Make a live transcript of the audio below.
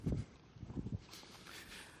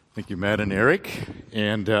Thank you, Matt and Eric.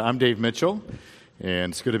 And I'm Dave Mitchell,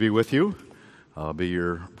 and it's good to be with you. I'll be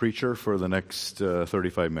your preacher for the next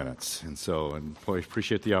 35 minutes. And I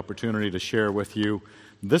appreciate the opportunity to share with you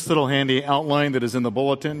this little handy outline that is in the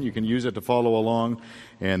bulletin. You can use it to follow along.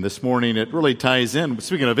 And this morning it really ties in.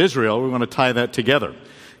 Speaking of Israel, we want to tie that together.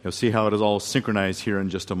 You'll see how it is all synchronized here in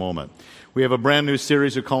just a moment. We have a brand new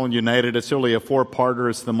series we're calling United. It's really a four-parter.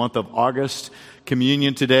 It's the month of August.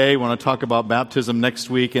 Communion today. We want to talk about baptism next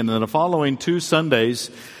week. And then the following 2 Sundays,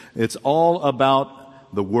 it's all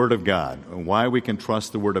about the Word of God and why we can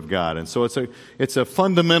trust the Word of God. And so it's a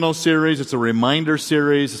fundamental series. It's a reminder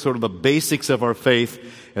series. It's sort of the basics of our faith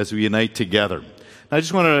as we unite together. I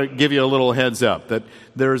just want to give you a little heads up that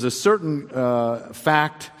there is a certain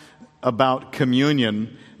fact about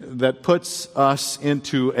communion that puts us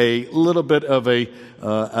into a little bit of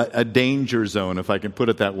a danger zone, if I can put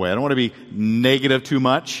it that way. I don't want to be negative too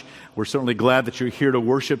much. We're certainly glad that you're here to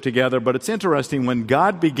worship together, but it's interesting, when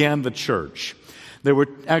God began the church, there were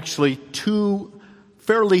actually 2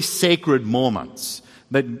 fairly sacred moments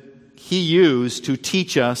that He used to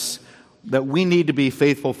teach us that we need to be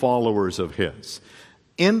faithful followers of His.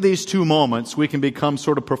 In these 2 moments, we can become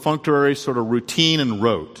sort of perfunctory, sort of routine and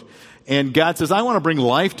rote. And God says, I want to bring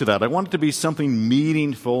life to that. I want it to be something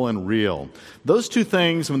meaningful and real. Those 2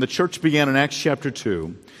 things, when the church began in Acts chapter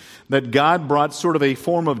 2, that God brought sort of a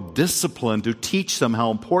form of discipline to teach them how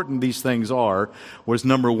important these things are, was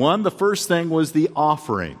number 1, the first thing was the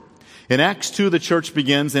offering. In Acts 2, the church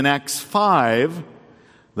begins. In Acts 5,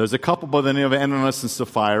 there's a couple by the name of Ananias and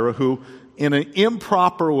Sapphira who, in an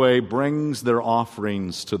improper way, brings their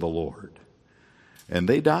offerings to the Lord. And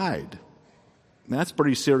they died. That's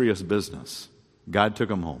pretty serious business. God took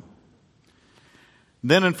them home.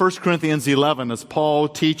 Then in 1 Corinthians 11, as Paul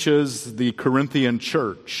teaches the Corinthian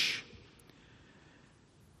church,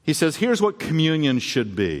 he says, here's what communion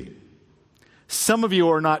should be. Some of you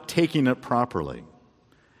are not taking it properly.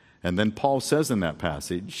 And then Paul says in that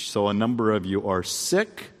passage, so a number of you are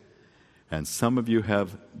sick, and some of you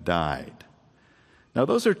have died. Now,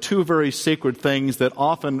 those are 2 very sacred things that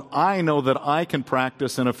often I know that I can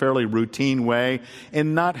practice in a fairly routine way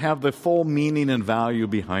and not have the full meaning and value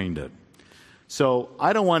behind it. So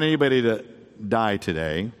I don't want anybody to die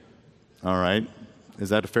today. All right?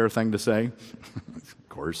 Is that a fair thing to say? Of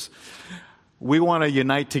course. We want to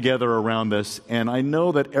unite together around this, and I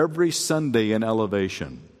know that every Sunday in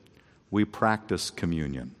Elevation, we practice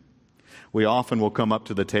communion. We often will come up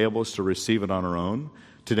to the tables to receive it on our own.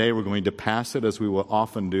 Today we're going to pass it, as we will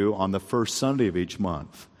often do, on the first Sunday of each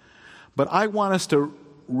month. But I want us to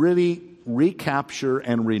really recapture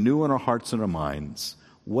and renew in our hearts and our minds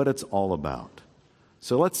what it's all about.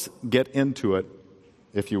 So let's get into it,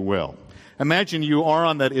 if you will. Imagine you are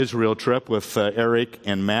on that Israel trip with Eric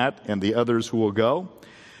and Matt and the others who will go.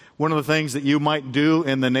 One of the things that you might do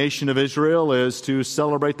in the nation of Israel is to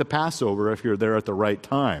celebrate the Passover if you're there at the right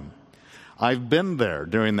time. I've been there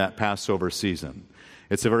during that Passover season.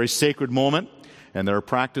 It's a very sacred moment, and there are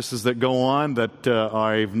practices that go on that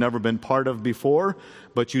I've never been part of before,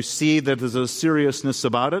 but you see that there's a seriousness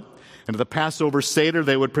about it. And at the Passover Seder,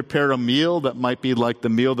 they would prepare a meal that might be like the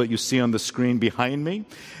meal that you see on the screen behind me.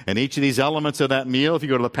 And each of these elements of that meal, if you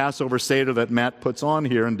go to the Passover Seder that Matt puts on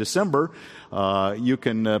here in December, you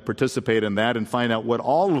can participate in that and find out what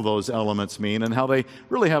all of those elements mean and how they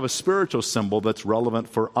really have a spiritual symbol that's relevant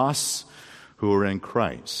for us who are in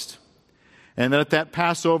Christ. And then at that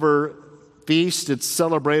Passover feast, it's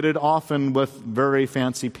celebrated often with very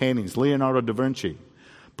fancy paintings. Leonardo da Vinci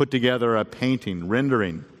put together a painting,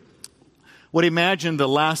 rendering what he imagined the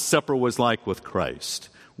Last Supper was like with Christ.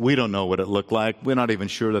 We don't know what it looked like. We're not even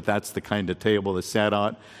sure that that's the kind of table they sat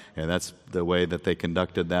on, and that's the way that they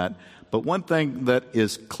conducted that. But one thing that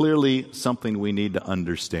is clearly something we need to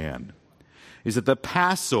understand is that the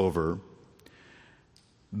Passover,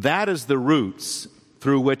 that is the roots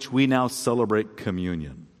through which we now celebrate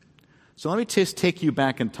communion. So let me just take you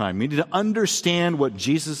back in time. We need to understand what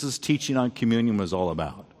Jesus' teaching on communion was all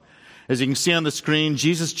about. As you can see on the screen,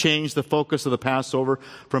 Jesus changed the focus of the Passover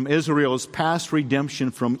from Israel's past redemption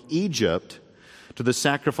from Egypt to the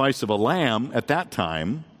sacrifice of a lamb at that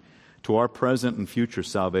time to our present and future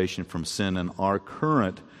salvation from sin and our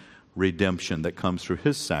current redemption that comes through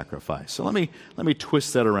His sacrifice. So let me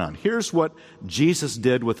twist that around. Here's what Jesus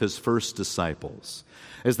did with His first disciples.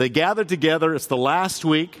 As they gathered together, it's the last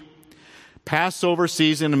week, Passover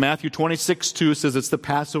season, and Matthew 26:2 says it's the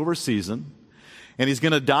Passover season, and He's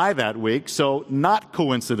going to die that week. So not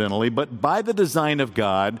coincidentally, but by the design of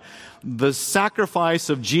God, the sacrifice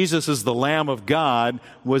of Jesus as the Lamb of God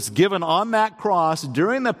was given on that cross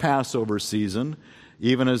during the Passover season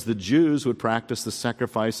even as the Jews would practice the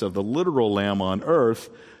sacrifice of the literal lamb on earth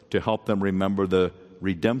to help them remember the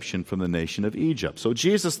redemption from the nation of Egypt. So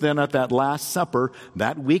Jesus then at that Last Supper,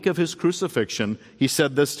 that week of his crucifixion, he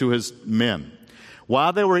said this to his men.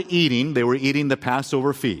 While they were eating the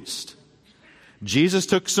Passover feast. Jesus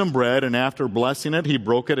took some bread, and after blessing it, he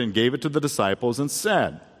broke it and gave it to the disciples and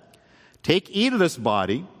said, "Take, eat of this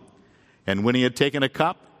body." And when he had taken a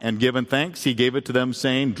cup and given thanks, he gave it to them,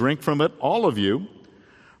 saying, "Drink from it, all of you,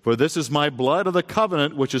 for this is my blood of the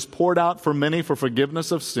covenant, which is poured out for many for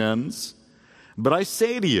forgiveness of sins. But I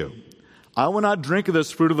say to you, I will not drink of this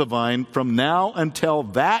fruit of the vine from now until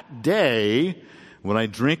that day when I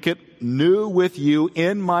drink it new with you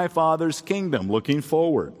in my Father's kingdom," looking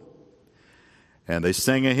forward. And they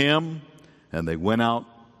sang a hymn, and they went out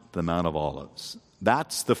the Mount of Olives.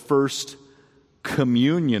 That's the first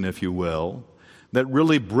communion, if you will, that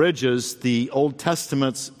really bridges the Old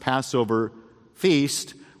Testament's Passover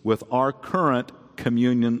feast with our current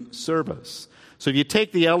communion service. So if you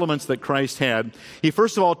take the elements that Christ had, he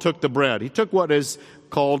first of all took the bread. He took what is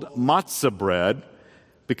called matzah bread,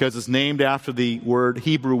 because it's named after the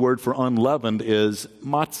Hebrew word for unleavened is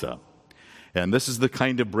matzah. And this is the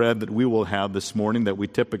kind of bread that we will have this morning that we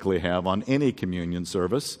typically have on any communion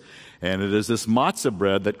service. And it is this matzah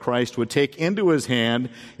bread that Christ would take into his hand,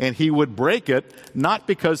 and he would break it, not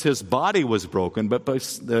because his body was broken, but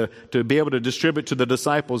to be able to distribute to the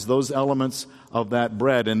disciples those elements of that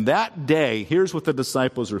bread. And that day, here's what the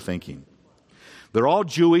disciples are thinking. They're all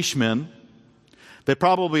Jewish men. They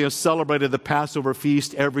probably have celebrated the Passover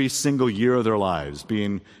feast every single year of their lives,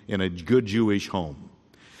 being in a good Jewish home.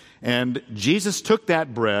 And Jesus took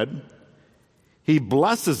that bread, he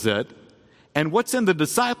blesses it, and what's in the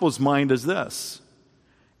disciples' mind is this.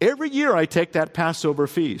 Every year I take that Passover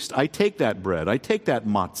feast, I take that bread, I take that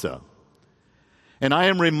matzah, and I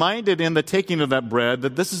am reminded in the taking of that bread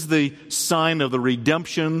that this is the sign of the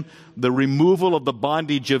redemption, the removal of the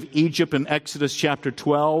bondage of Egypt in Exodus chapter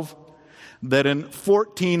 12, that in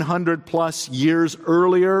 1400 plus years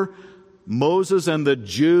earlier, Moses and the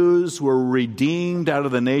Jews were redeemed out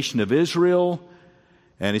of the nation of Israel.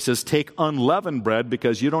 And he says, take unleavened bread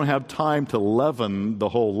because you don't have time to leaven the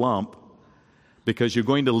whole lump, because you're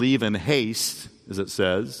going to leave in haste, as it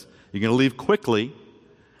says. You're going to leave quickly.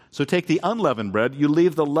 So take the unleavened bread. You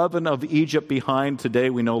leave the leaven of Egypt behind.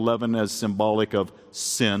 Today we know leaven as symbolic of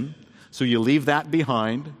sin. So you leave that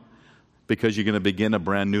behind because you're going to begin a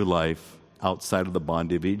brand new life outside of the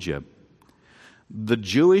bondage of Egypt. The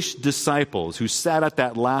Jewish disciples who sat at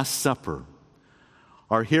that Last Supper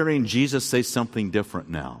are hearing Jesus say something different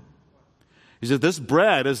now. He said, this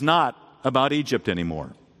bread is not about Egypt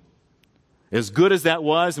anymore. As good as that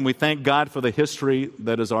was, and we thank God for the history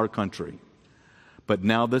that is our country, but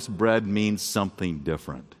now this bread means something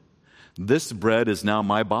different. This bread is now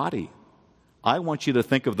my body. I want you to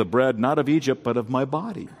think of the bread not of Egypt, but of my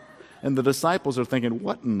body. And the disciples are thinking,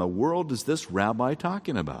 what in the world is this rabbi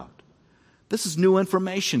talking about? This is new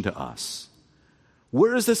information to us.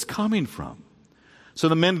 Where is this coming from? So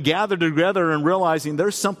the men gathered together and realizing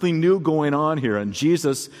there's something new going on here. And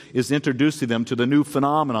Jesus is introducing them to the new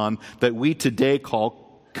phenomenon that we today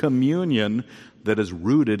call communion, that is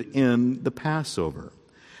rooted in the Passover.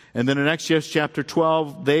 And then in Exodus chapter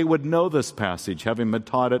 12, they would know this passage, having been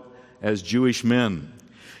taught it as Jewish men.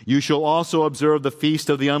 You shall also observe the feast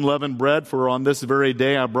of the unleavened bread, for on this very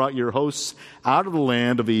day I brought your hosts out of the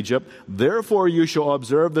land of Egypt. Therefore you shall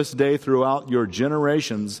observe this day throughout your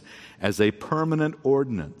generations as a permanent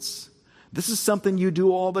ordinance. This is something you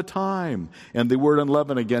do all the time. And the word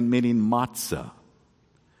unleavened again meaning matzah.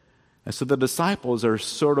 And so the disciples are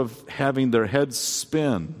sort of having their heads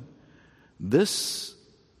spin. This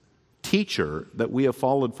teacher that we have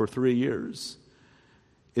followed for 3 years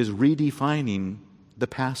is redefining the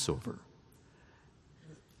Passover.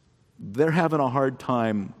 They're having a hard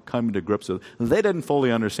time coming to grips with it. They didn't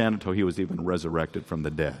fully understand until he was even resurrected from the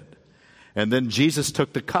dead. And then Jesus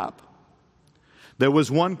took the cup. There was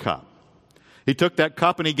one cup. He took that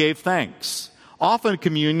cup and he gave thanks. Often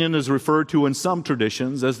communion is referred to in some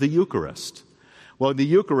traditions as the Eucharist. Well, the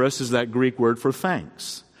Eucharist is that Greek word for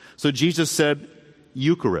thanks. So Jesus said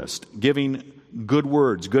Eucharist, giving good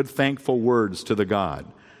words, good thankful words to the God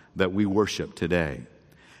that we worship today.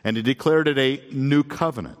 And he declared it a new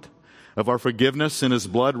covenant of our forgiveness in his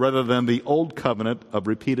blood rather than the old covenant of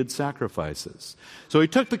repeated sacrifices. So he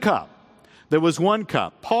took the cup. There was one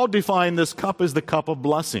cup. Paul defined this cup as the cup of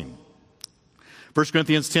blessing. 1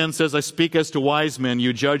 Corinthians 10 says, I speak as to wise men,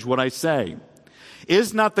 you judge what I say.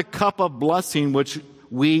 Is not the cup of blessing which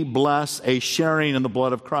we bless a sharing in the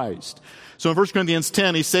blood of Christ? So in 1 Corinthians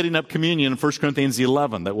 10, he's setting up communion in 1 Corinthians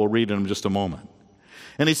 11 that we'll read in just a moment.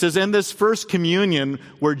 And he says, in this first communion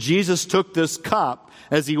where Jesus took this cup,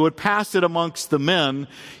 as he would pass it amongst the men,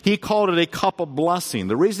 he called it a cup of blessing.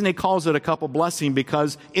 The reason he calls it a cup of blessing,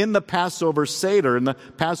 because in the Passover Seder, in the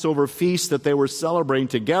Passover feast that they were celebrating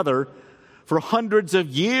together, for hundreds of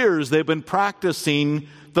years they've been practicing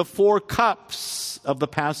the 4 cups of the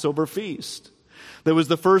Passover feast. There was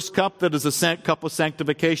the first cup that is a cup of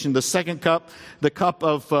sanctification. The second cup, the cup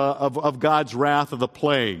of God's wrath of the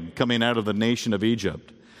plague coming out of the nation of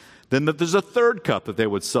Egypt. Then there's a third cup that they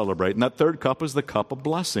would celebrate, and that third cup is the cup of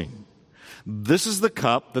blessing. This is the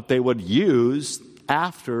cup that they would use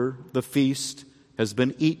after the feast has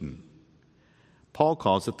been eaten. Paul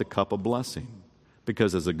calls it the cup of blessing,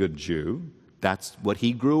 because as a good Jew, that's what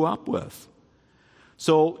he grew up with.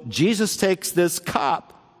 So Jesus takes this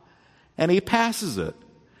cup and he passes it.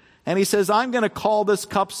 And he says, I'm going to call this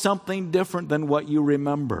cup something different than what you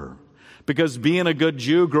remember. Because being a good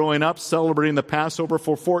Jew, growing up, celebrating the Passover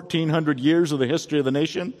for 1,400 years of the history of the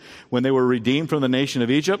nation, when they were redeemed from the nation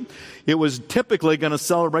of Egypt, it was typically going to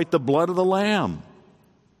celebrate the blood of the lamb.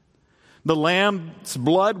 The lamb's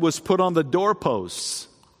blood was put on the doorposts.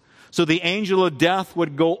 So the angel of death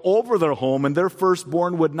would go over their home, and their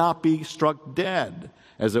firstborn would not be struck dead,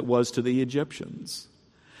 as it was to the Egyptians.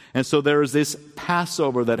 And so there is this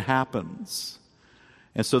Passover that happens.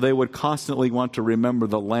 And so they would constantly want to remember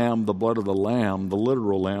the lamb, the blood of the lamb, the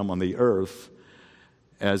literal lamb on the earth,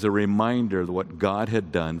 as a reminder of what God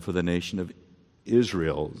had done for the nation of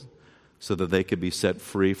Israel so that they could be set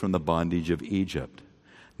free from the bondage of Egypt.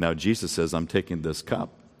 Now Jesus says, I'm taking this cup,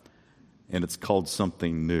 and it's called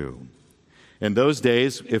something new. In those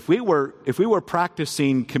days, if we were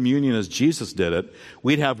practicing communion as Jesus did it,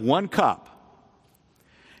 we'd have one cup,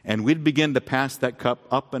 and we'd begin to pass that cup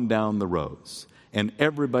up and down the rows. And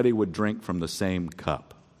everybody would drink from the same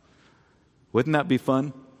cup. Wouldn't that be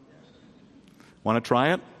fun? Want to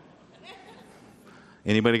try it?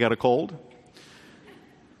 Anybody got a cold?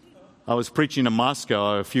 I was preaching in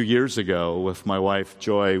Moscow a few years ago with my wife,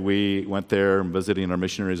 Joy. We went there and visiting our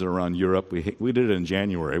missionaries around Europe. We did it in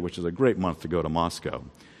January, which is a great month to go to Moscow.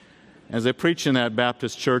 As I preached in that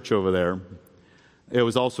Baptist church over there, it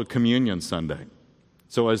was also Communion Sunday.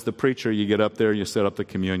 So as the preacher, you get up there, you set up the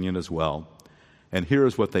communion as well. And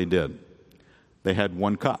here's what they did. They had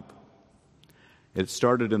one cup. It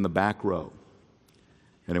started in the back row.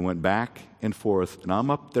 And it went back and forth. And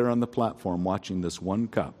I'm up there on the platform watching this one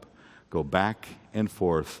cup go back and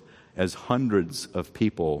forth as hundreds of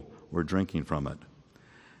people were drinking from it.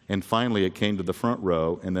 And finally it came to the front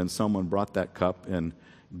row, and then someone brought that cup and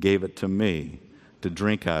gave it to me to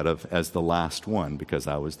drink out of as the last one, because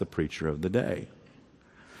I was the preacher of the day.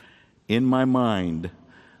 In my mind,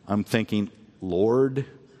 I'm thinking, Lord,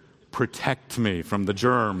 protect me from the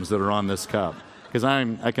germs that are on this cup. Because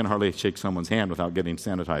I can hardly shake someone's hand without getting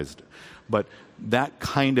sanitized. But that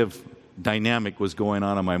kind of dynamic was going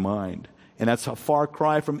on in my mind. And that's a far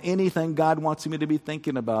cry from anything God wants me to be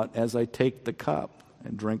thinking about as I take the cup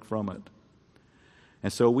and drink from it.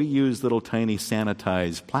 And so we use little tiny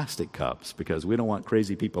sanitized plastic cups because we don't want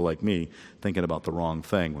crazy people like me thinking about the wrong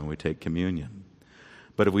thing when we take communion.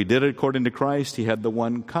 But if we did it according to Christ, he had the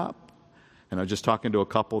one cup. And I was just talking to a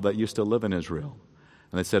couple that used to live in Israel.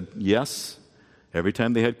 And they said, yes, every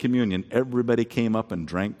time they had communion, everybody came up and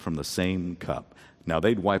drank from the same cup. Now,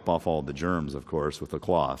 they'd wipe off all the germs, of course, with a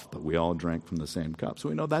cloth, but we all drank from the same cup. So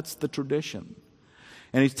we know that's the tradition.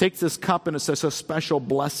 And he takes this cup, and it's a special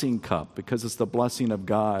blessing cup because it's the blessing of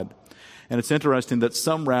God. And it's interesting that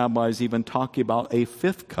some rabbis even talk about a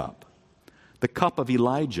fifth cup, the cup of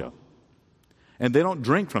Elijah. And they don't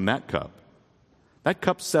drink from that cup. That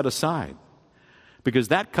cup's set aside. Because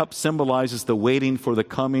that cup symbolizes the waiting for the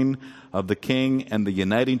coming of the king and the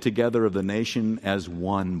uniting together of the nation as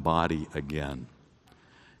one body again.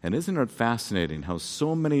 And isn't it fascinating how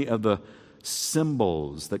so many of the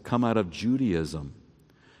symbols that come out of Judaism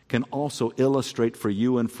can also illustrate for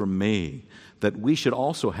you and for me that we should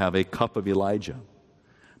also have a cup of Elijah,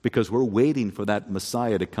 because we're waiting for that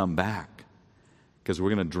Messiah to come back, because we're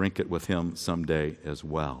going to drink it with him someday as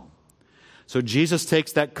well. So Jesus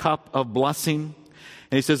takes that cup of blessing,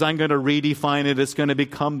 and he says, I'm going to redefine it. It's going to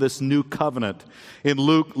become this new covenant. In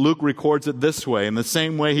Luke records it this way. In the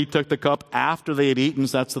same way he took the cup after they had eaten,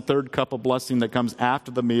 so that's the third cup of blessing that comes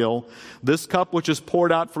after the meal. This cup which is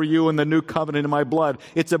poured out for you in the new covenant in my blood.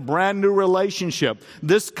 It's a brand new relationship.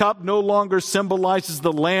 This cup no longer symbolizes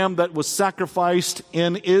the lamb that was sacrificed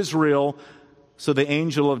in Israel so the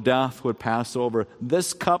angel of death would pass over.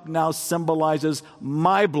 This cup now symbolizes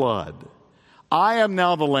my blood. I am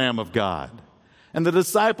now the Lamb of God. And the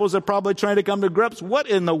disciples are probably trying to come to grips. What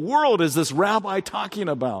in the world is this rabbi talking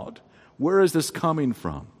about? Where is this coming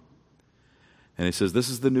from? And he says, this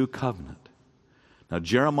is the new covenant. Now,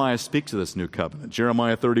 Jeremiah speaks of this new covenant.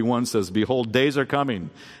 Jeremiah 31 says, behold, days are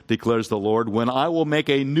coming, declares the Lord, when I will make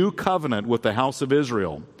a new covenant with the house of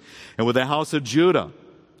Israel and with the house of Judah.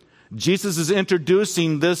 Jesus is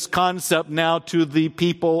introducing this concept now to the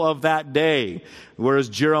people of that day, whereas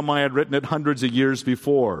Jeremiah had written it hundreds of years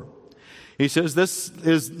before. He says, this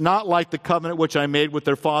is not like the covenant which I made with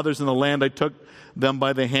their fathers in the land I took them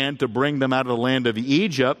by the hand to bring them out of the land of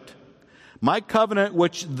Egypt. My covenant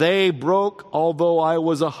which they broke, although I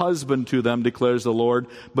was a husband to them, declares the Lord.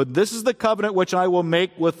 But this is the covenant which I will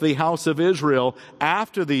make with the house of Israel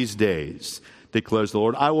after these days, declares the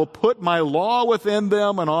Lord. I will put my law within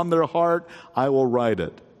them, and on their heart I will write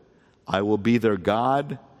it. I will be their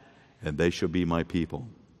God, and they shall be my people.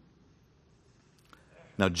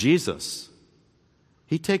 Now Jesus,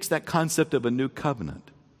 he takes that concept of a new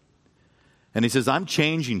covenant, and he says, I'm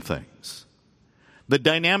changing things. The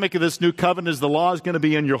dynamic of this new covenant is the law is going to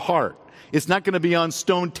be in your heart. It's not going to be on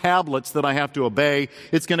stone tablets that I have to obey.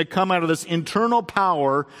 It's going to come out of this internal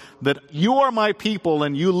power that you are my people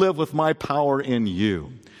and you live with my power in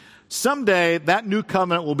you. Someday, that new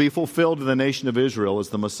covenant will be fulfilled in the nation of Israel as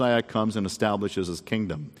the Messiah comes and establishes his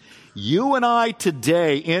kingdom. You and I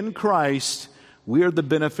today in Christ, we are the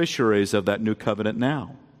beneficiaries of that new covenant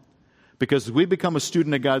now. Because as we become a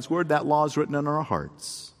student of God's Word, that law is written in our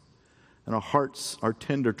hearts. And our hearts are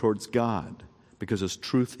tender towards God because His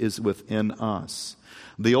truth is within us.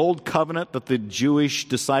 The old covenant that the Jewish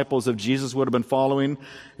disciples of Jesus would have been following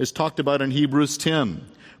is talked about in Hebrews 10.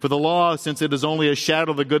 For the law, since it is only a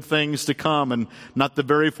shadow of the good things to come and not the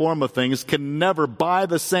very form of things, can never, by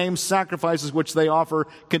the same sacrifices which they offer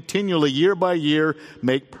continually year by year,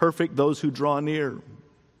 make perfect those who draw near.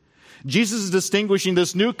 Jesus is distinguishing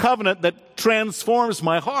this new covenant that transforms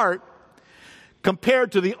my heart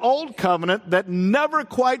compared to the old covenant that never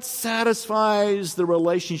quite satisfies the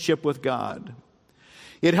relationship with God.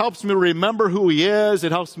 It helps me remember who He is.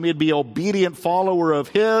 It helps me to be an obedient follower of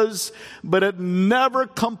His, but it never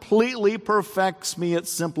completely perfects me. It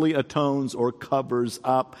simply atones or covers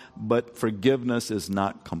up, but forgiveness is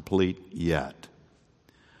not complete yet.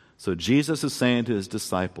 So Jesus is saying to His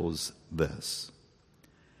disciples this.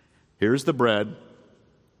 Here's the bread.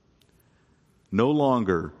 No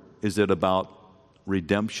longer is it about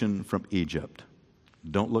redemption from Egypt.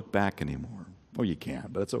 Don't look back anymore. Well, you can,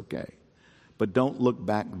 but it's okay. But don't look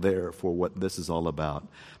back there for what this is all about.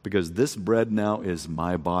 Because this bread now is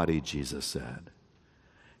my body, Jesus said.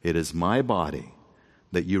 It is my body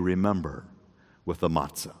that you remember with the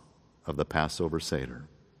matzah of the Passover Seder.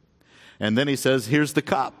 And then He says, here's the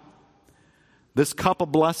cup. This cup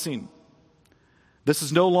of blessing. This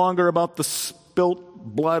is no longer about the spilt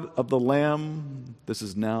blood of the Lamb. This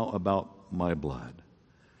is now about my blood.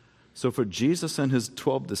 So for Jesus and His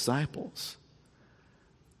 12 disciples,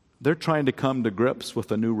 they're trying to come to grips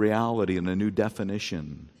with a new reality and a new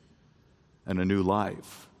definition and a new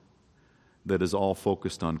life that is all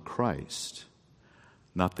focused on Christ,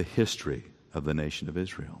 not the history of the nation of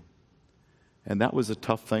Israel. And that was a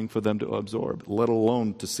tough thing for them to absorb, let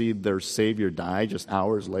alone to see their Savior die just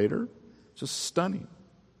hours later. Just stunning.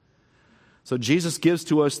 So Jesus gives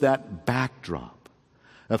to us that backdrop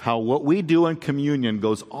of how what we do in communion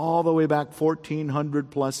goes all the way back 1,400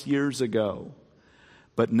 plus years ago,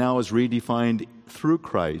 but now is redefined through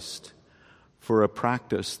Christ for a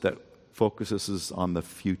practice that focuses on the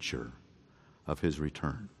future of His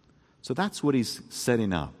return. So that's what He's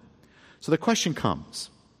setting up. So the question comes,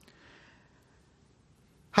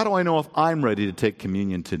 how do I know if I'm ready to take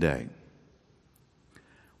communion today?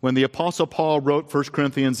 When the Apostle Paul wrote 1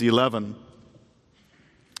 Corinthians 11,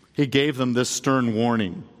 he gave them this stern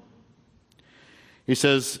warning. He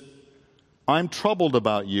says, I'm troubled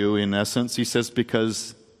about you, in essence, he says,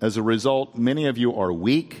 because as a result, many of you are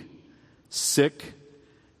weak, sick,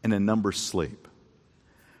 and a number sleep.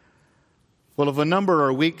 Well, if a number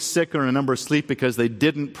are weak, sick, or a number sleep because they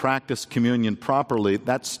didn't practice communion properly,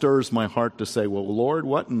 that stirs my heart to say, well, Lord,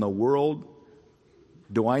 what in the world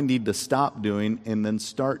do I need to stop doing and then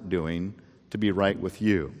start doing to be right with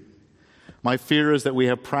you? My fear is that we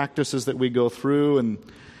have practices that we go through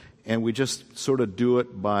and we just sort of do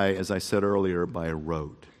it by, as I said earlier, by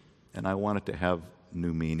rote. And I want it to have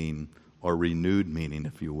new meaning or renewed meaning,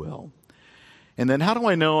 if you will. And then how do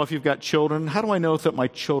I know if you've got children? How do I know that my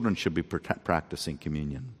children should be practicing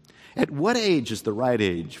communion? At what age is the right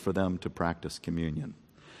age for them to practice communion?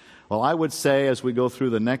 Well, I would say as we go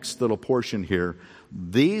through the next little portion here,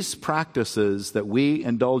 these practices that we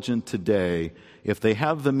indulge in today, if they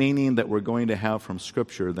have the meaning that we're going to have from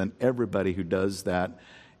Scripture, then everybody who does that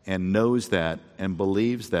and knows that and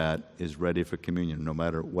believes that is ready for communion, no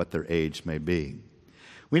matter what their age may be.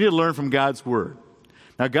 We need to learn from God's Word.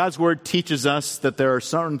 Now, God's Word teaches us that there are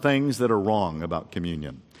certain things that are wrong about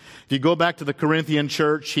communion. If you go back to the Corinthian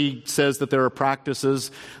church, he says that there are practices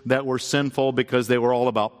that were sinful because they were all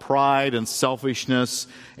about pride and selfishness,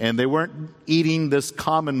 and they weren't eating this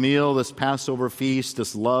common meal, this Passover feast,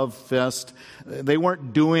 this love fest. They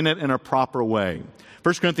weren't doing it in a proper way.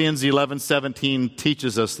 1 Corinthians 11:17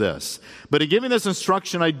 teaches us this. But in giving this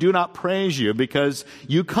instruction, I do not praise you, because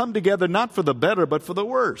you come together not for the better, but for the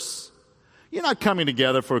worse. You're not coming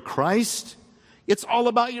together for Christ. It's all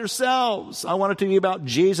about yourselves. I want it to be about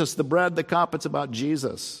Jesus, the bread, the cup. It's about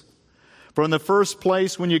Jesus. For in the first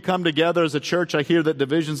place, when you come together as a church, I hear that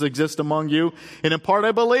divisions exist among you. And in part,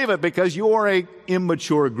 I believe it, because you are an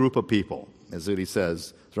immature group of people, as he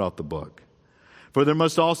says throughout the book. For there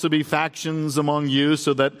must also be factions among you,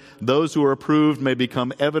 so that those who are approved may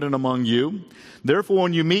become evident among you. Therefore,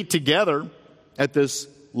 when you meet together at this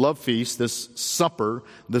love feast, this supper,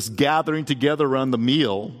 this gathering together around the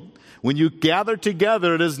meal, when you gather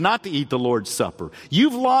together, it is not to eat the Lord's Supper.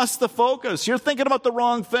 You've lost the focus. You're thinking about the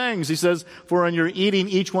wrong things. He says, for when you're eating,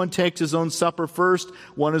 each one takes his own supper first.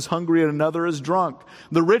 One is hungry and another is drunk.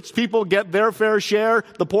 The rich people get their fair share.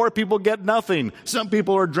 The poor people get nothing. Some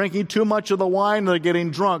people are drinking too much of the wine and they're getting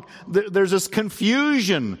drunk. There's this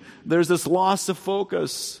confusion. There's this loss of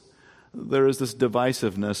focus. There is this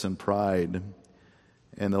divisiveness and pride.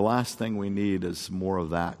 And the last thing we need is more of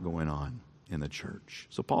that going on in the church.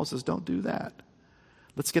 So Paul says, don't do that.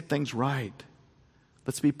 Let's get things right.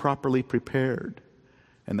 Let's be properly prepared.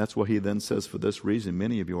 And that's what he then says, for this reason,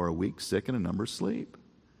 many of you are weak, sick, and a number sleep.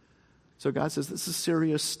 So God says, this is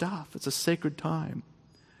serious stuff. It's a sacred time.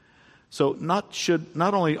 So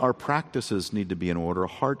not only our practices need to be in order, our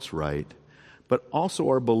hearts right, but also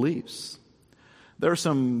our beliefs. There are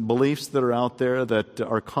some beliefs that are out there that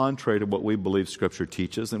are contrary to what we believe Scripture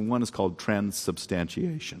teaches, and one is called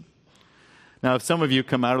transubstantiation. Now, if some of you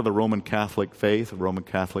come out of the Roman Catholic faith, Roman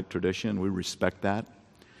Catholic tradition, we respect that.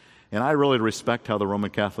 And I really respect how the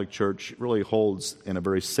Roman Catholic Church really holds, in a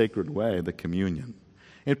very sacred way, the communion.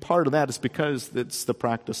 And part of that is because it's the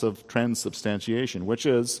practice of transubstantiation, which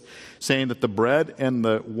is saying that the bread and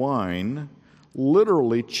the wine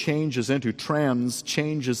literally changes into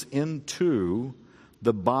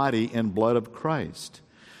the body and blood of Christ.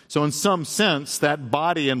 So in some sense, that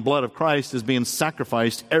body and blood of Christ is being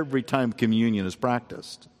sacrificed every time communion is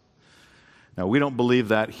practiced. Now, we don't believe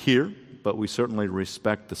that here, but we certainly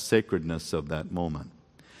respect the sacredness of that moment.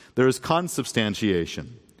 There is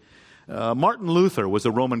consubstantiation. Martin Luther was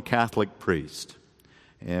a Roman Catholic priest,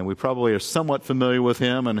 and we probably are somewhat familiar with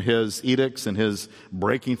him and his edicts and his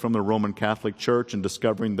breaking from the Roman Catholic Church and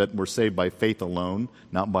discovering that we're saved by faith alone,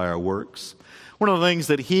 not by our works. One of the things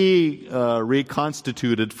that he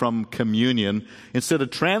reconstituted from communion, instead of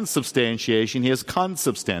transubstantiation, he has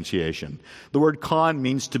consubstantiation. The word con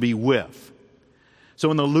means to be with. So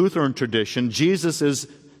in the Lutheran tradition, Jesus is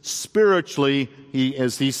spiritually,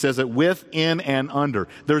 as he says it, with, in, and under.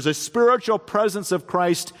 There's a spiritual presence of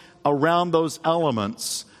Christ around those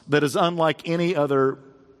elements that is unlike any other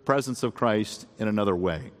presence of Christ in another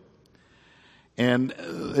way. And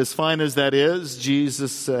as fine as that is,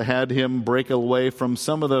 Jesus had him break away from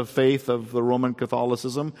some of the faith of the Roman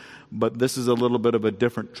Catholicism, but this is a little bit of a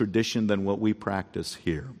different tradition than what we practice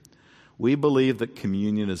here. We believe that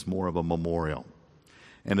communion is more of a memorial.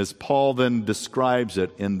 And as Paul then describes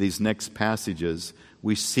it in these next passages,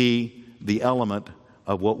 we see the element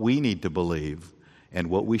of what we need to believe and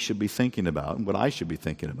what we should be thinking about and what I should be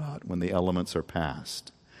thinking about when the elements are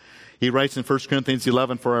passed. He writes in 1 Corinthians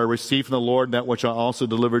 11, for I received from the Lord that which I also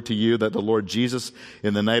delivered to you, that the Lord Jesus,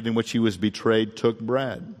 in the night in which he was betrayed, took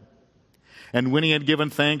bread. And when he had given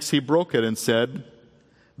thanks, he broke it and said,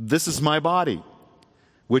 this is my body,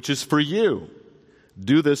 which is for you.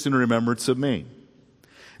 Do this in remembrance of me.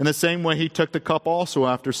 In the same way, he took the cup also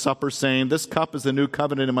after supper, saying, this cup is the new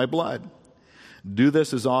covenant in my blood. Do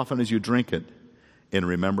this as often as you drink it in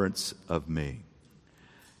remembrance of me.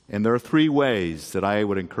 And there are three ways that I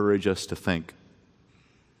would encourage us to think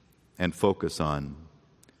and focus on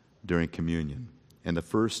during communion. And the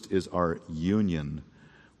first is our union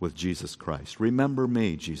with Jesus Christ. Remember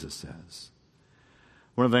me, Jesus says.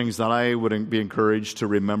 One of the things that I would be encouraged to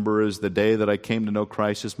remember is the day that I came to know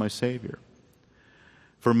Christ as my Savior.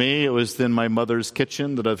 For me, it was in my mother's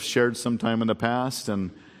kitchen that I've shared sometime in the past,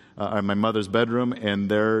 and in my mother's bedroom, and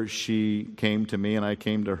there she came to me and I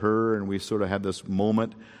came to her, and we sort of had this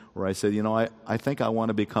moment where I said, I think I want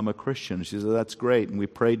to become a Christian. She said, that's great. And we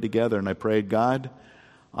prayed together, and I prayed, God,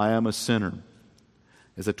 I am a sinner.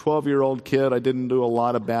 As a 12-year-old kid, I didn't do a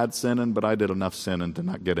lot of bad sinning, but I did enough sinning to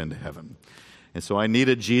not get into heaven. And so I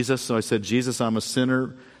needed Jesus, so I said, Jesus, I'm a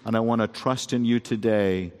sinner, and I want to trust in you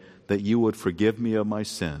today that you would forgive me of my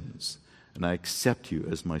sins. And I accept you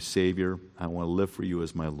as my Savior. I want to live for you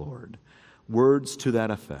as my Lord. Words to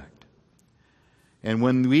that effect. And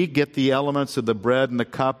when we get the elements of the bread and the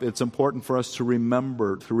cup, it's important for us to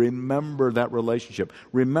remember that relationship.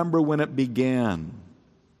 Remember when it began.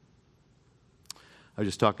 I was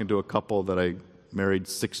just talking to a couple that I married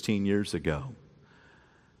 16 years ago.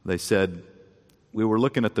 They said, we were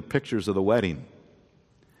looking at the pictures of the wedding,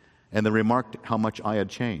 and they remarked how much I had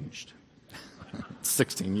changed.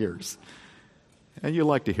 16 years. And you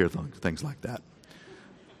like to hear things like that.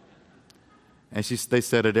 And they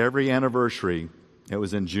said at every anniversary, it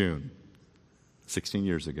was in June, 16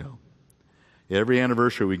 years ago. Every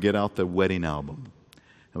anniversary, we get out the wedding album,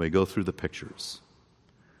 and we go through the pictures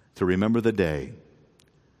to remember the day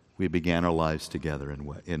we began our lives together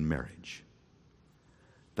in marriage.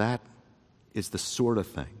 That is the sort of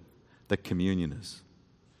thing that communion is.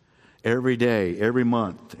 Every day, every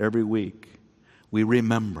month, every week, we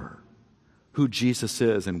remember who Jesus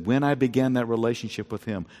is. And when I began that relationship with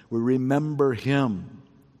Him, we remember Him.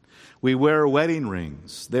 We wear wedding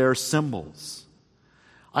rings. They are symbols.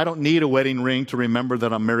 I don't need a wedding ring to remember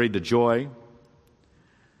that I'm married to Joy.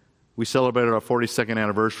 We celebrated our 42nd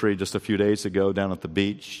anniversary just a few days ago down at the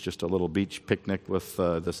beach, just a little beach picnic with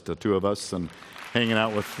just the two of us and hanging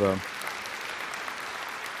out with...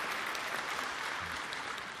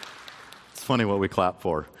 It's funny what we clap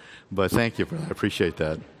for, but thank you for that. I appreciate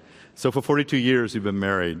that. So for 42 years, we've been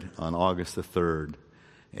married on August the 3rd.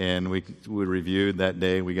 And we reviewed that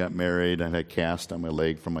day we got married. I had a cast on my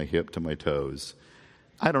leg from my hip to my toes.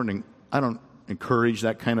 I don't encourage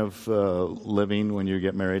that kind of living when you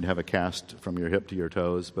get married, have a cast from your hip to your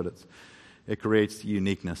toes, but it creates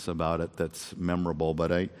uniqueness about it that's memorable.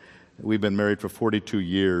 But we've been married for 42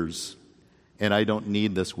 years, and I don't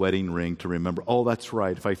need this wedding ring to remember, oh, that's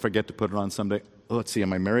right, if I forget to put it on someday, let's see,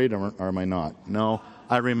 am I married or am I not? No,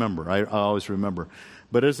 I remember. I always remember.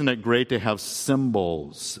 But isn't it great to have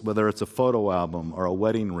symbols, whether it's a photo album or a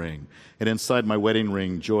wedding ring? And inside my wedding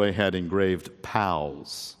ring, Joy had engraved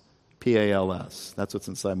PALS, P-A-L-S. That's what's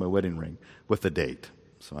inside my wedding ring, with the date,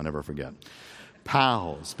 so I never forget.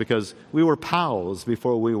 PALS, because we were pals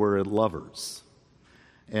before we were lovers.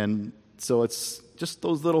 And so it's just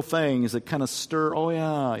those little things that kind of stir, oh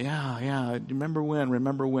yeah, remember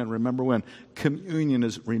when. Communion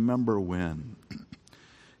is remember when.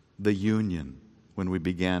 The union, when we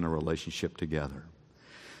began a relationship together.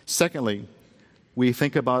 Secondly, we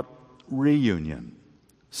think about reunion.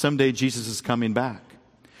 Someday Jesus is coming back.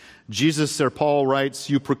 Jesus, or Paul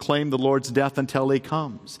writes, you proclaim the Lord's death until He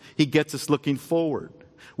comes. He gets us looking forward.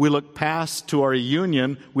 We look past to our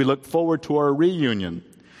union, we look forward to our reunion.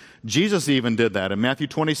 Jesus even did that in Matthew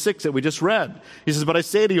 26 that we just read. He says, but I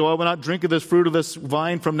say to you, I will not drink of this fruit of this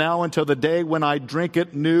vine from now until the day when I drink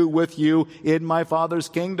it new with you in my Father's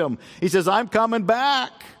kingdom. He says, I'm coming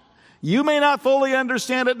back. You may not fully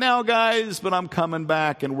understand it now, guys, but I'm coming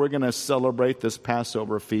back, and we're going to celebrate this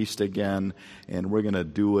Passover feast again, and we're going to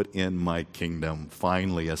do it in my kingdom,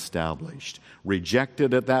 finally established.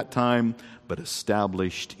 Rejected at that time, but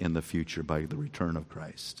established in the future by the return of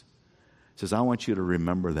Christ. He says, I want you to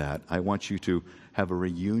remember that. I want you to have a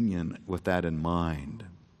reunion with that in mind.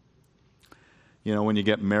 You know, when you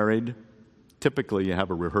get married, typically you have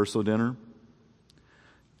a rehearsal dinner.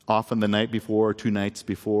 Often the night before or 2 nights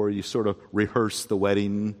before, you sort of rehearse the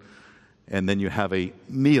wedding, and then you have a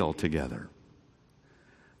meal together.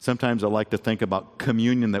 Sometimes I like to think about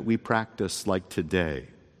communion that we practice like today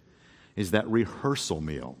is that rehearsal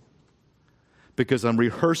meal. Because I'm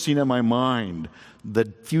rehearsing in my mind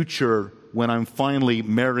the future when I'm finally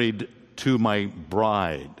married to my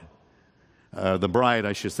bride. The bride,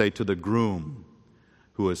 I should say, to the groom,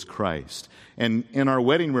 who is Christ. And in our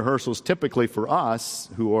wedding rehearsals, typically for us,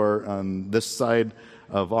 who are on this side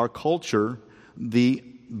of our culture, the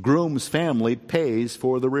groom's family pays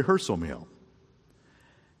for the rehearsal meal.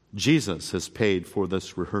 Jesus has paid for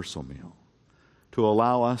this rehearsal meal to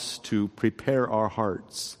allow us to prepare our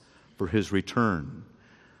hearts for His return.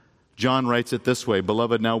 John writes it this way,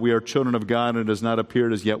 Beloved, now we are children of God, and it has not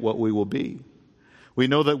appeared as yet what we will be. We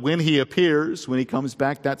know that when He appears, when He comes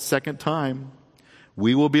back that second time,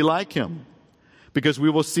 we will be like Him, because we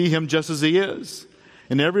will see Him just as He is.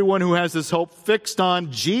 And everyone who has this hope fixed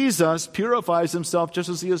on Jesus purifies himself just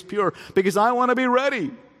as He is pure, because I want to be ready.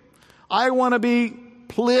 I want to be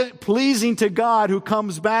pleasing to God, who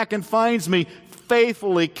comes back and finds me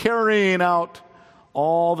faithfully carrying out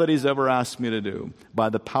all that he's ever asked me to do by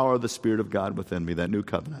the power of the Spirit of God within me, that new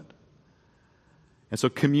covenant. And so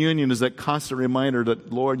communion is that constant reminder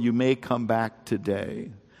that, Lord, you may come back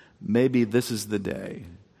today. Maybe this is the day.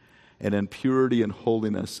 And in purity and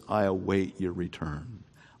holiness, I await your return.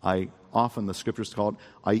 Often the scriptures call it,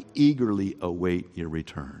 I eagerly await your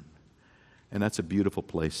return. And that's a beautiful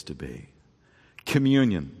place to be.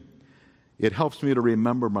 Communion. It helps me to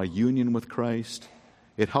remember my union with Christ.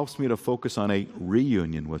 It helps me to focus on a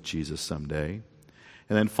reunion with Jesus someday.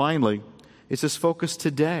 And then finally, it's this focus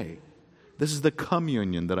today. This is the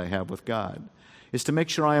communion that I have with God. Is to make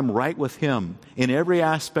sure I am right with Him in every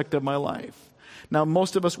aspect of my life. Now,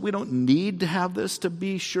 most of us, we don't need to have this to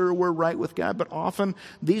be sure we're right with God, but often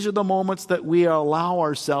these are the moments that we allow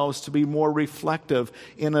ourselves to be more reflective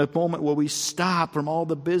in a moment where we stop from all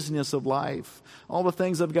the busyness of life, all the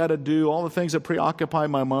things I've got to do, all the things that preoccupy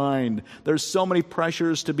my mind. There's so many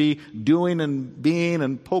pressures to be doing and being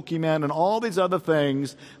and Pokemon and all these other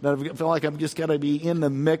things that I feel like I've just got to be in the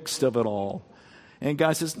mix of it all. And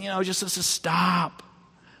God says, just stop.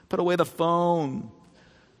 Put away the phone.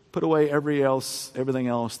 Put away everything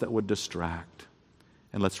else that would distract.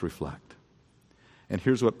 And let's reflect. And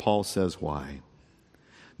here's what Paul says why.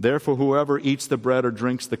 Therefore, whoever eats the bread or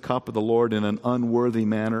drinks the cup of the Lord in an unworthy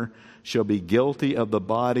manner shall be guilty of the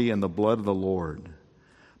body and the blood of the Lord.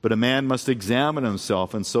 But a man must examine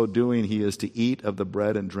himself, and so doing he is to eat of the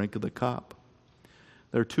bread and drink of the cup.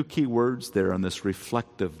 There are two key words there in this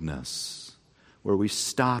reflectiveness, where we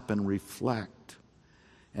stop and reflect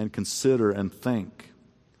and consider and think.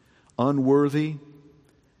 Unworthy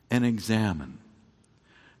and examine.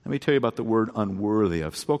 Let me tell you about the word unworthy.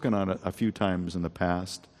 I've spoken on it a few times in the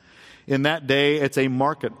past. In that day, it's a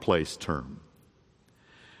marketplace term.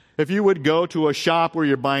 If you would go to a shop where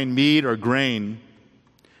you're buying meat or grain,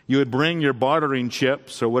 you would bring your bartering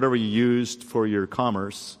chips or whatever you used for your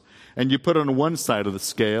commerce, and you put it on one side of the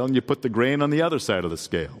scale, and you put the grain on the other side of the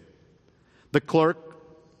scale. The clerk,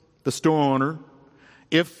 the store owner,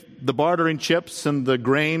 if the bartering chips and the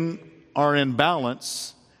grain are in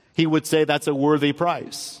balance, he would say that's a worthy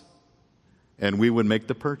price. And we would make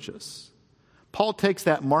the purchase. Paul takes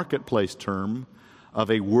that marketplace term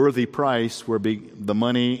of a worthy price where the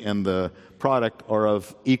money and the product are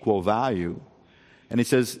of equal value. And he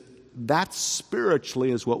says that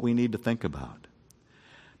spiritually is what we need to think about.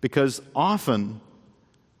 Because often,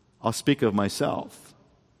 I'll speak of myself,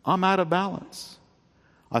 I'm out of balance.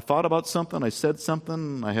 I thought about something, I said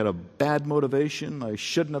something, I had a bad motivation, I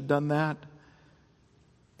shouldn't have done that.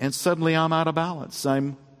 And suddenly I'm out of balance.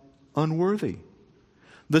 I'm unworthy.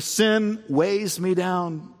 The sin weighs me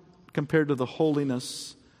down compared to the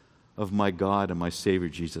holiness of my God and my Savior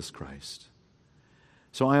Jesus Christ.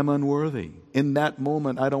 So I am unworthy. In that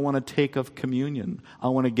moment, I don't want to take of communion. I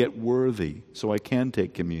want to get worthy so I can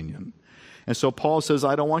take communion. And so Paul says,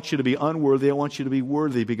 I don't want you to be unworthy, I want you to be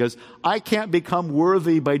worthy, because I can't become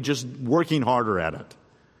worthy by just working harder at it,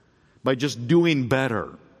 by just doing better.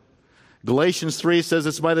 Galatians 3 says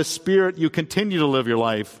it's by the Spirit you continue to live your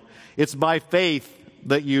life. It's by faith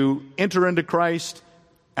that you enter into Christ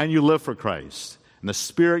and you live for Christ. And the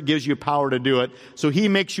Spirit gives you power to do it. So He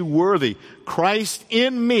makes you worthy. Christ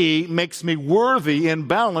in me makes me worthy in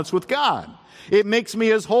balance with God. It makes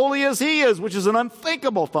me as holy as He is, which is an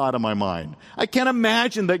unthinkable thought in my mind. I can't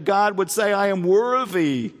imagine that God would say, I am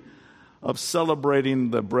worthy of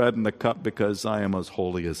celebrating the bread and the cup because I am as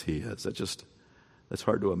holy as He is. That's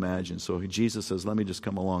hard to imagine. So Jesus says, let me just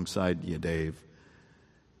come alongside you, Dave,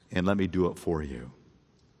 and let me do it for you.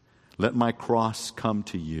 Let my cross come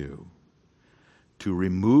to you to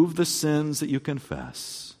remove the sins that you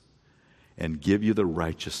confess and give you the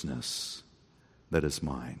righteousness that is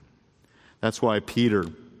mine. That's why Peter,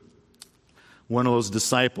 one of those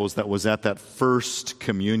disciples that was at that first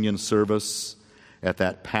communion service, at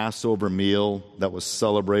that Passover meal that was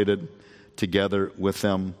celebrated together with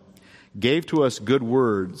them, gave to us good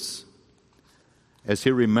words as he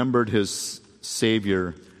remembered his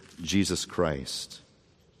Savior, Jesus Christ.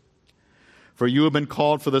 For you have been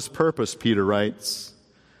called for this purpose, Peter writes,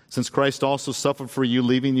 since Christ also suffered for you,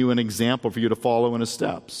 leaving you an example for you to follow in His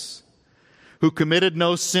steps, who committed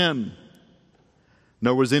no sin,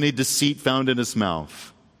 nor was any deceit found in His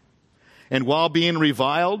mouth. And while being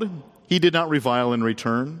reviled, He did not revile in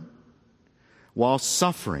return. While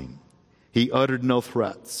suffering, He uttered no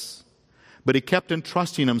threats, but He kept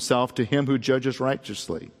entrusting Himself to Him who judges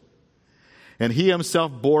righteously. And He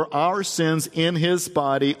Himself bore our sins in His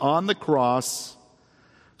body on the cross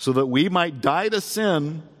so that we might die to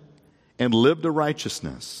sin and live to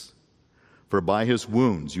righteousness. For by His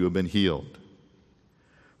wounds you have been healed.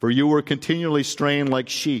 For you were continually straying like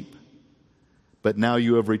sheep, but now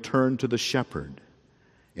you have returned to the shepherd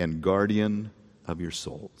and guardian of your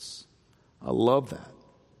souls. I love that.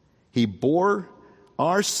 He bore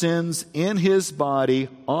our sins in his body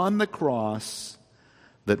on the cross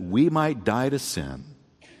that we might die to sin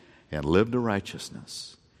and live to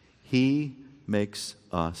righteousness. He makes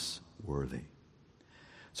us worthy.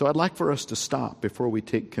 So I'd like for us to stop before we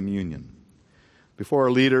take communion. Before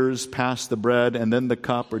our leaders pass the bread and then the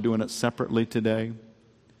cup, we're doing it separately today.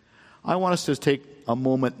 I want us to take a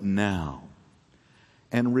moment now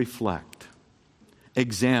and reflect.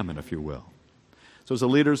 Examine, if you will. So as the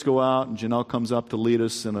leaders go out and Janelle comes up to lead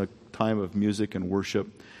us in a time of music and worship,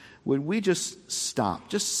 would we just stop?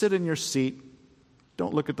 Just sit in your seat.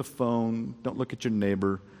 Don't look at the phone. Don't look at your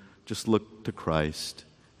neighbor. Just look to Christ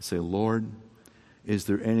and say, Lord, is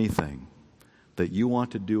there anything that you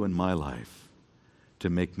want to do in my life to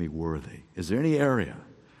make me worthy? Is there any area?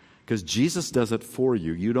 Because Jesus does it for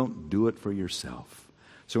you. You don't do it for yourself.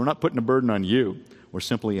 So we're not putting a burden on you. We're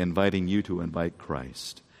simply inviting you to invite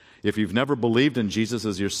Christ. If you've never believed in Jesus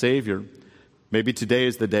as your Savior, maybe today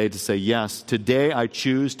is the day to say, yes, today I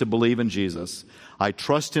choose to believe in Jesus. I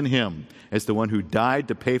trust in him as the one who died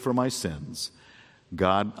to pay for my sins.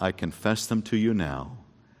 God, I confess them to you now,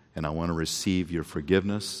 and I want to receive your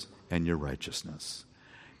forgiveness and your righteousness.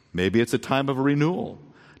 Maybe it's a time of renewal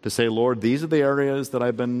to say, Lord, these are the areas that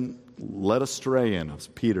I've been led astray in, as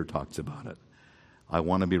Peter talks about it. I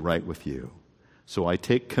want to be right with you. So I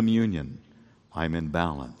take communion. I'm in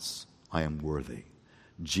balance. I am worthy.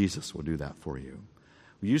 Jesus will do that for you.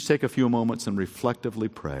 Will you just take a few moments and reflectively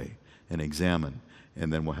pray and examine,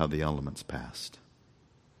 and then we'll have the elements passed.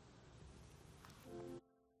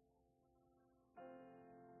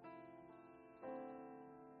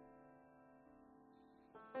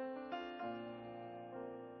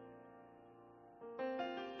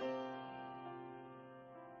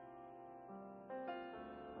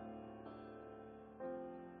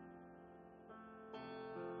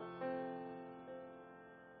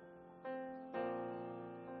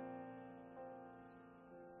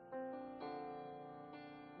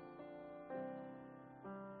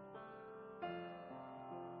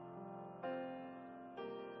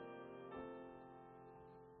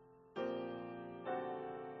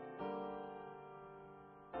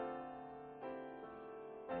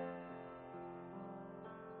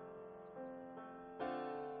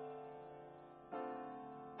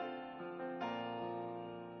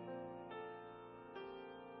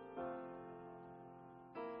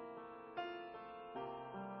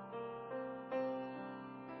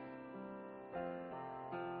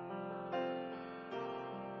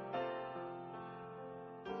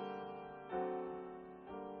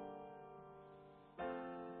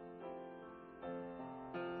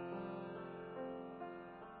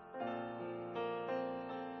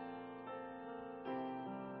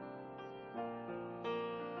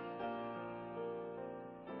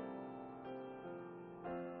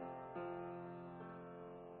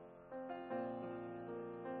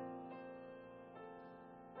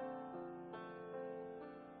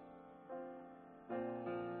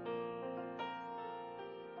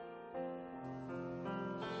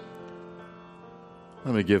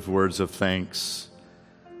 Let me give words of thanks.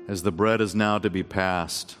 As the bread is now to be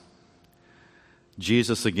passed,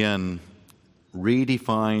 Jesus again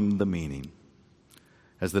redefined the meaning.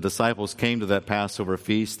 As the disciples came to that Passover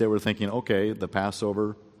feast, they were thinking, okay, the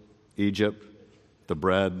Passover, Egypt, the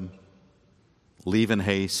bread, leave in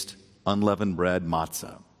haste, unleavened bread,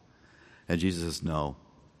 matzah. And Jesus says, no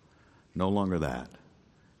longer that.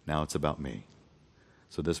 Now it's about me.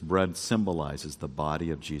 So this bread symbolizes the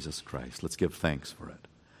body of Jesus Christ. Let's give thanks for it.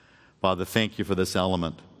 Father, thank you for this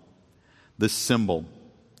element, this symbol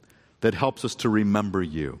that helps us to remember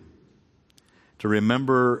you, to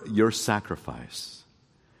remember your sacrifice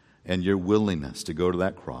and your willingness to go to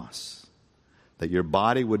that cross, that your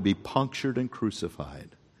body would be punctured and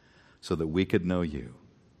crucified so that we could know you,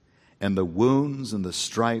 and the wounds and the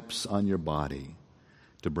stripes on your body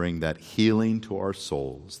to bring that healing to our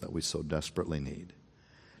souls that we so desperately need.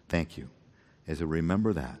 Thank you. As we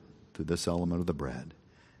remember that through this element of the bread,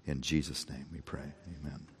 in Jesus' name we pray.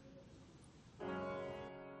 Amen.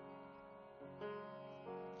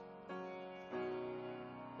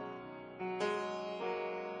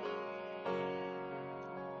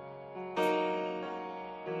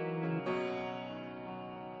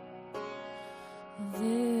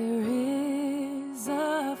 There is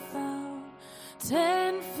a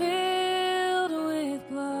fountain filled with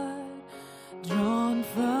blood drawn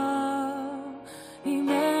from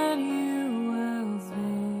Emmanuel's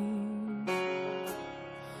veins,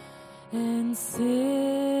 and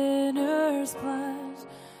sinners plunged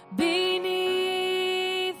beneath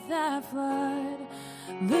that flood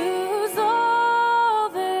lose all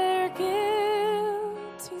their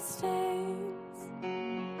guilty stains,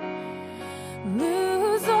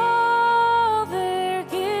 lose all their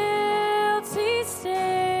guilty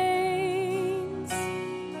stains,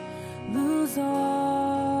 lose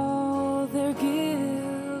all their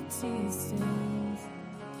guilty stains,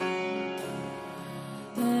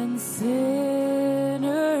 and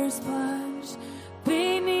sinners plunged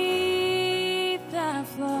beneath that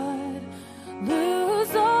flood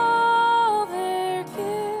lose all their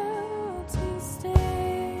guilty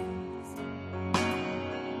stains.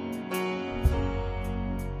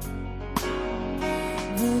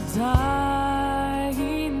 The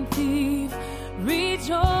dying thief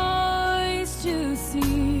rejoiced to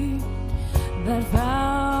see that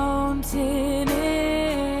fountain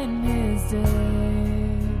in his day.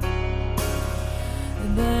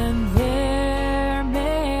 And then there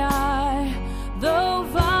may I, though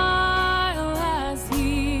vile as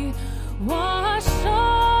he, wash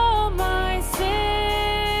all my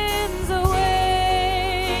sins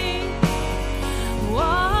away,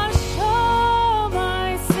 wash all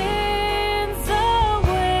my sins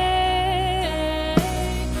away,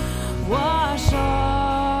 wash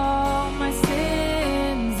all my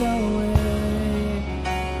sins away.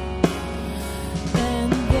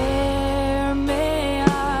 And there may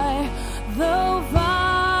I, though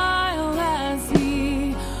vile as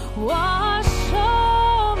he, wash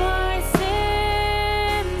all my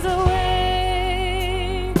sins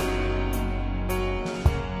away.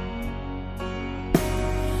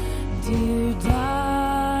 Dear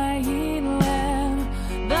dying Lamb,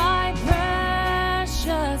 thy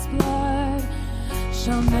precious blood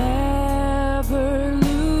shall never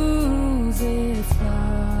lose its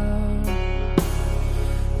power,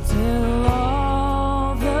 till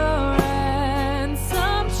all the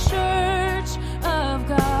ransomed church of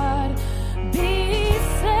God be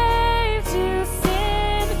saved to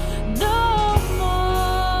sin no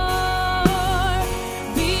more,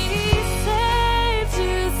 be saved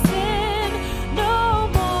to sin no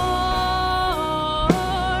more,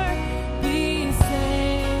 be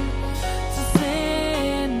saved to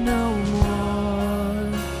sin no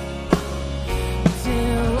more,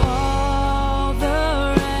 till all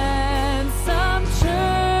the ransomed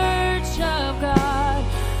church of God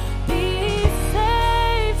be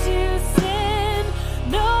saved to sin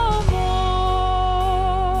no more.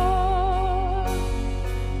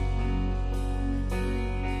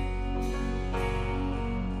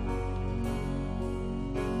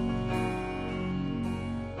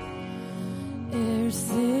 Ere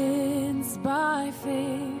since by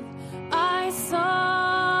faith I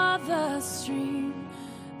saw the stream,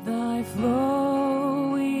 thy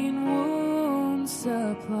flowing wounds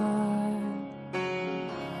supply,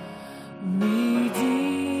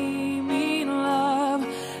 redeeming love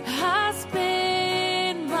has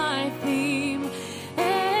been my theme,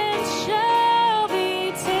 and shall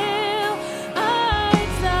be till I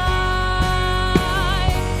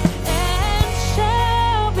die, and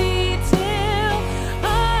shall be till I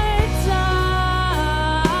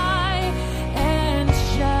die, and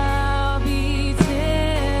shall be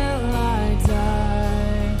till I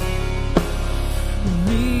die.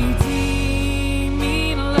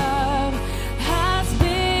 Redeeming love has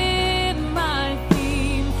been my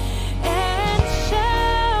theme, and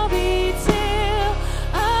shall be till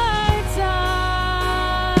I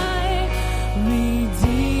die.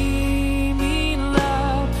 Redeeming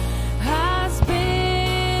love has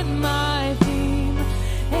been my theme,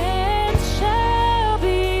 and shall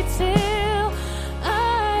be till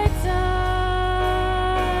I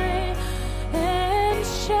die, and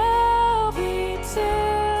shall be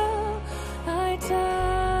till I die.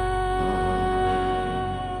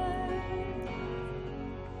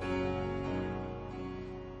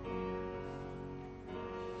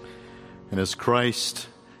 And as Christ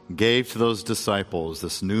gave to those disciples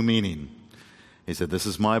this new meaning, he said, "This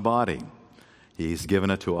is my body." He's given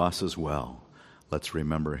it to us as well. Let's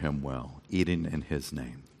remember him well, eating in his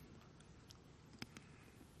name.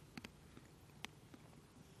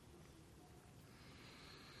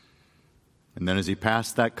 And then as he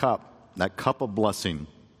passed that cup of blessing,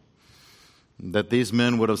 that these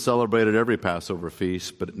men would have celebrated every Passover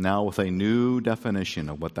feast, but now with a new definition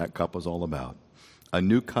of what that cup was all about. A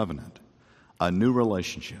new covenant, a new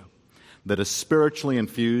relationship that is spiritually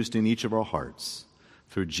infused in each of our hearts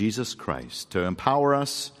through Jesus Christ to empower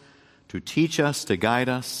us, to teach us, to guide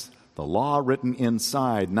us, the law written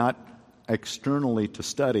inside, not externally to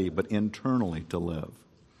study, but internally to live.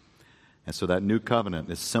 And so that new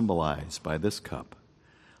covenant is symbolized by this cup.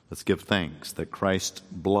 Let's give thanks that Christ's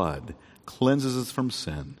blood cleanses us from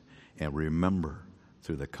sin and remember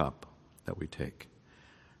through the cup that we take.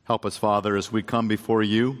 Help us, Father, as we come before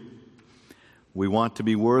you. We want to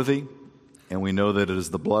be worthy, and we know that it is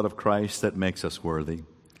the blood of Christ that makes us worthy.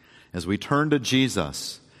 As we turn to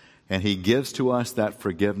Jesus, and he gives to us that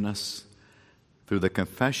forgiveness through the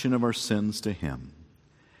confession of our sins to him.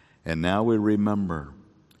 And now we remember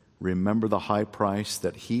the high price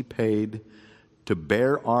that he paid to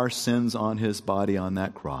bear our sins on his body on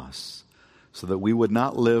that cross, so that we would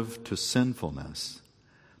not live to sinfulness,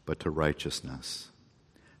 but to righteousness.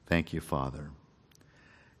 Thank you, Father.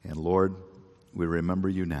 And Lord, we remember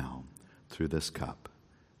you now through this cup.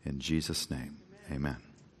 In Jesus' name, amen.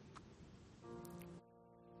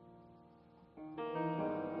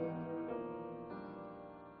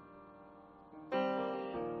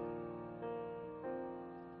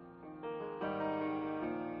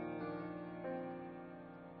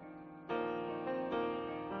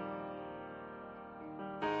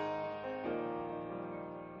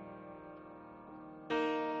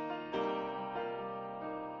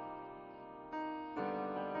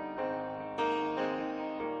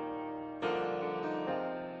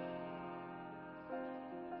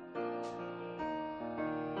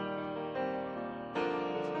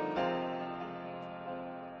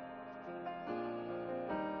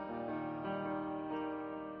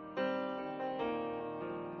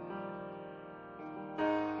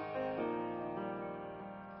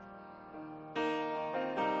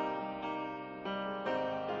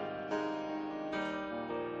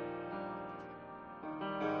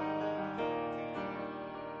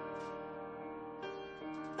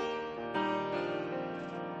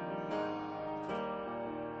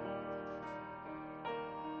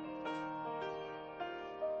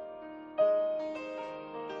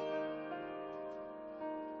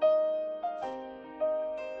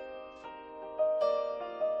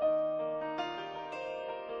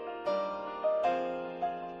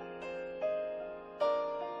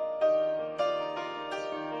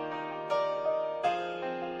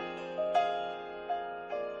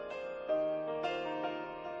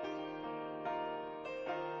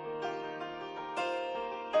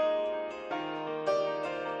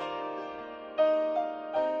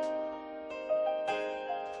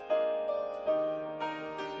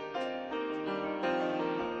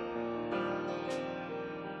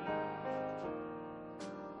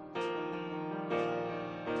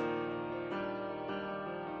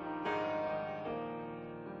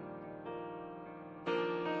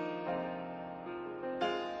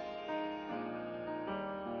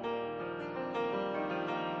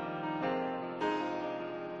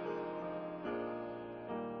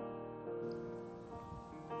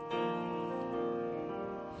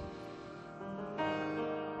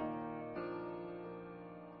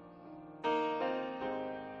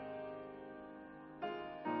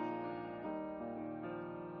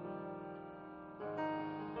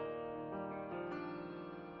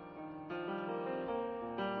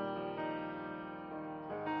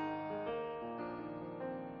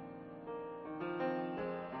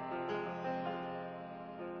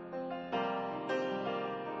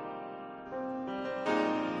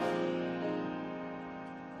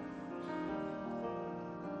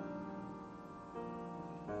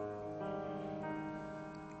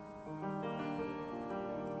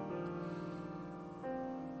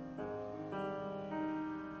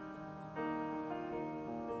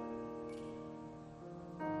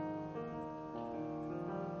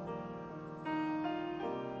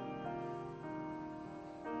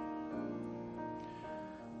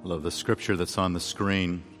 I love the scripture that's on the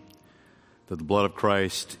screen, that the blood of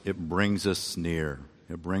Christ, it brings us near.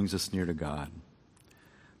 It brings us near to God.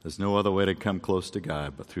 There's no other way to come close to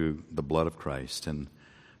God but through the blood of Christ. And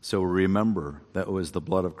so remember, that was the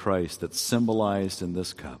blood of Christ that symbolized in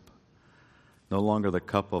this cup. No longer the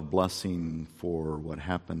cup of blessing for what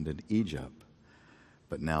happened in Egypt,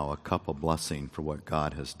 but now a cup of blessing for what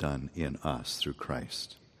God has done in us through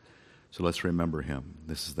Christ. So let's remember him.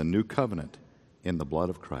 This is the new covenant in the blood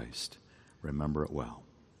of Christ. Remember it well.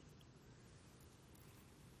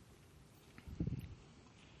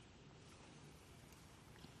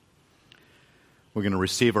 We're going to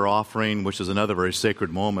receive our offering, which is another very sacred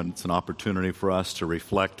moment. It's an opportunity for us to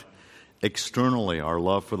reflect externally our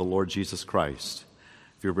love for the Lord Jesus Christ.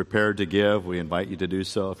 If you're prepared to give, we invite you to do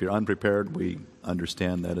so. If you're unprepared, we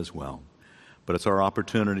understand that as well. But it's our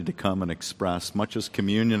opportunity to come and express, much as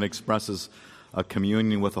communion expresses a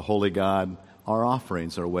communion with the Holy God, our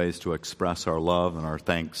offerings are ways to express our love and our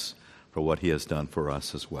thanks for what he has done for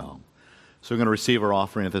us as well. So we're going to receive our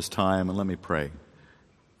offering at this time, and let me pray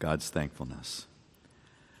God's thankfulness.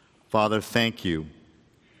 Father, thank you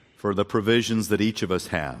for the provisions that each of us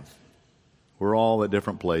have. We're all at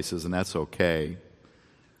different places, and that's okay.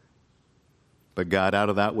 But God, out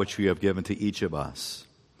of that which you have given to each of us,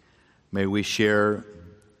 may we share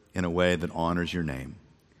in a way that honors your name.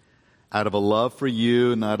 Out of a love for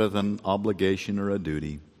you, not out of an obligation or a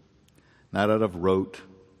duty, not out of rote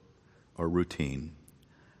or routine,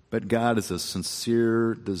 but God is a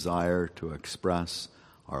sincere desire to express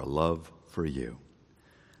our love for you.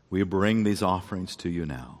 We bring these offerings to you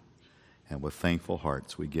now, and with thankful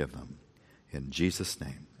hearts we give them. In Jesus'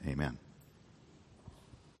 name, amen.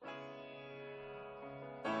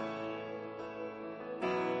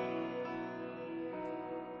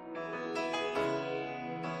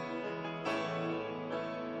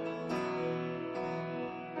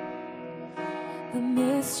 The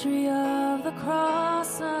mystery of the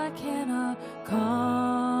cross I cannot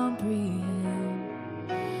comprehend.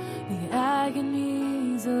 The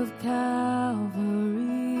agonies of Calvary.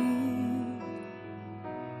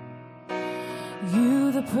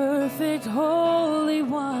 You, the perfect Holy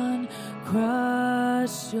One,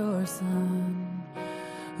 crushed your Son,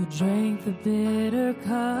 who drank the bitter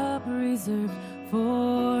cup reserved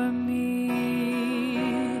for me.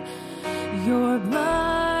 Your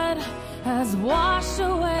blood has washed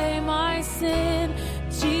away my sin.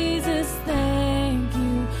 Jesus, thank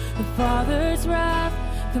you. The Father's wrath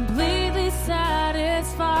completely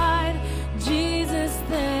satisfied. Jesus,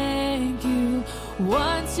 thank you.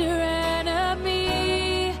 Once your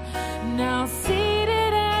enemy, now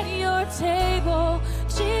seated at your table.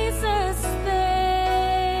 Jesus, thank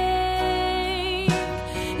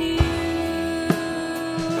you.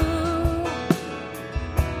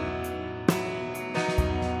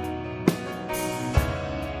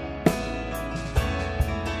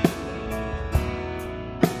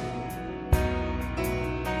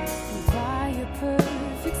 By your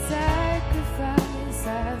perfect sacrifice,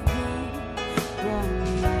 I've been brought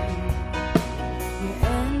near. Your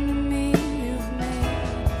enemy, you've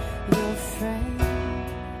made your friend.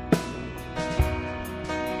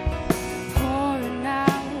 Pouring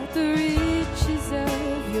out the riches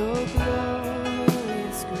of your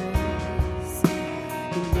glorious grace.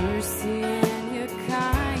 Your mercy and your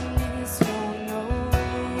kindness for no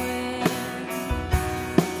end.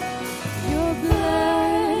 Your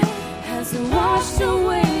blood has washed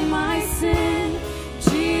away my sin.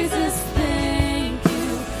 Jesus, thank you.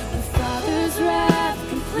 The Father's wrath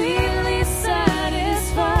completely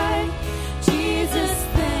satisfied. Jesus,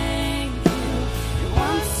 thank you.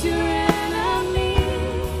 Once your enemy,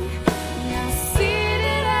 now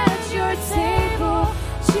seated at your table.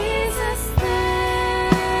 Jesus, thank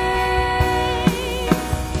you.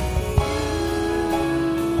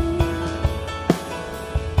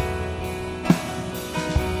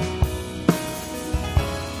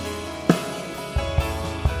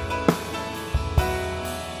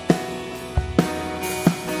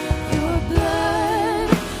 Your blood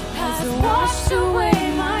has washed away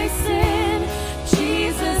my sin.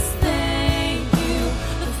 Jesus, thank you.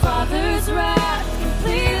 The Father's wrath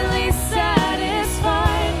completely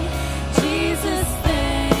satisfied. Jesus,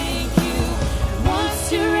 thank you.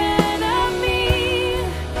 Once your enemy,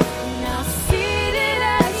 now seated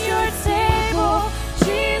at your table.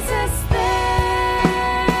 Jesus, thank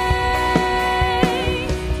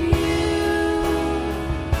you.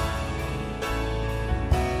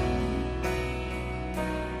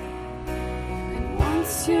 And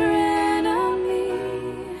once your enemy,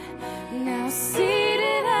 now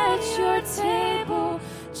seated at your table.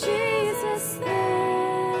 Jesus, thank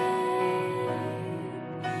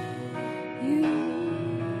you.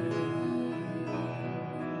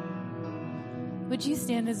 Would you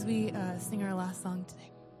stand as we sing our last song today?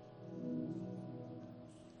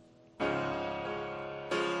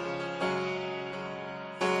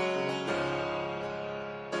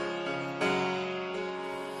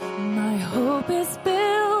 My hope is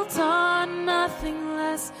built on nothing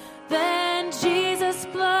less than Jesus'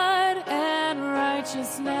 blood and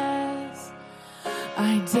righteousness.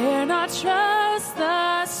 I dare not trust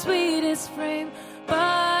the sweetest frame,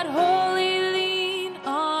 but wholly lean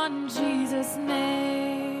on Jesus'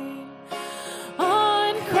 name.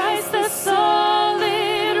 On Christ the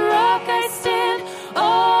solid rock I stand,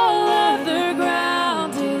 all other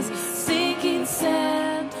ground is sinking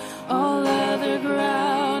sand. All other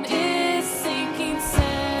ground is sinking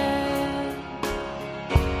sand.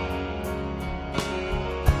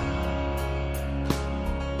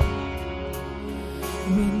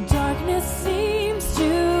 When darkness seems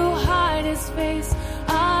to hide his face,